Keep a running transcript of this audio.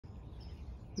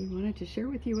We wanted to share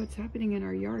with you what's happening in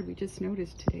our yard. We just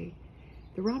noticed today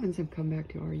the robins have come back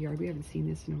to our yard. We haven't seen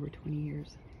this in over 20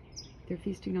 years. They're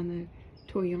feasting on the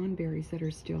Toyon berries that are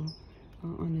still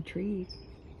on the tree,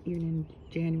 even in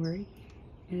January.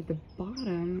 And at the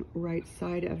bottom right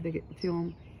side of the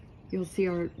film, you'll see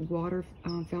our water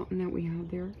fountain that we have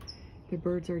there. The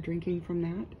birds are drinking from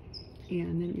that.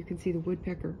 And then you can see the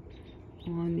woodpecker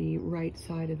on the right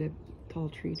side of the tall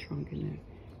tree trunk in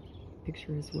the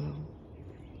picture as well.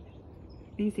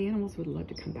 These animals would love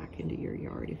to come back into your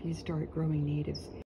yard if you start growing natives.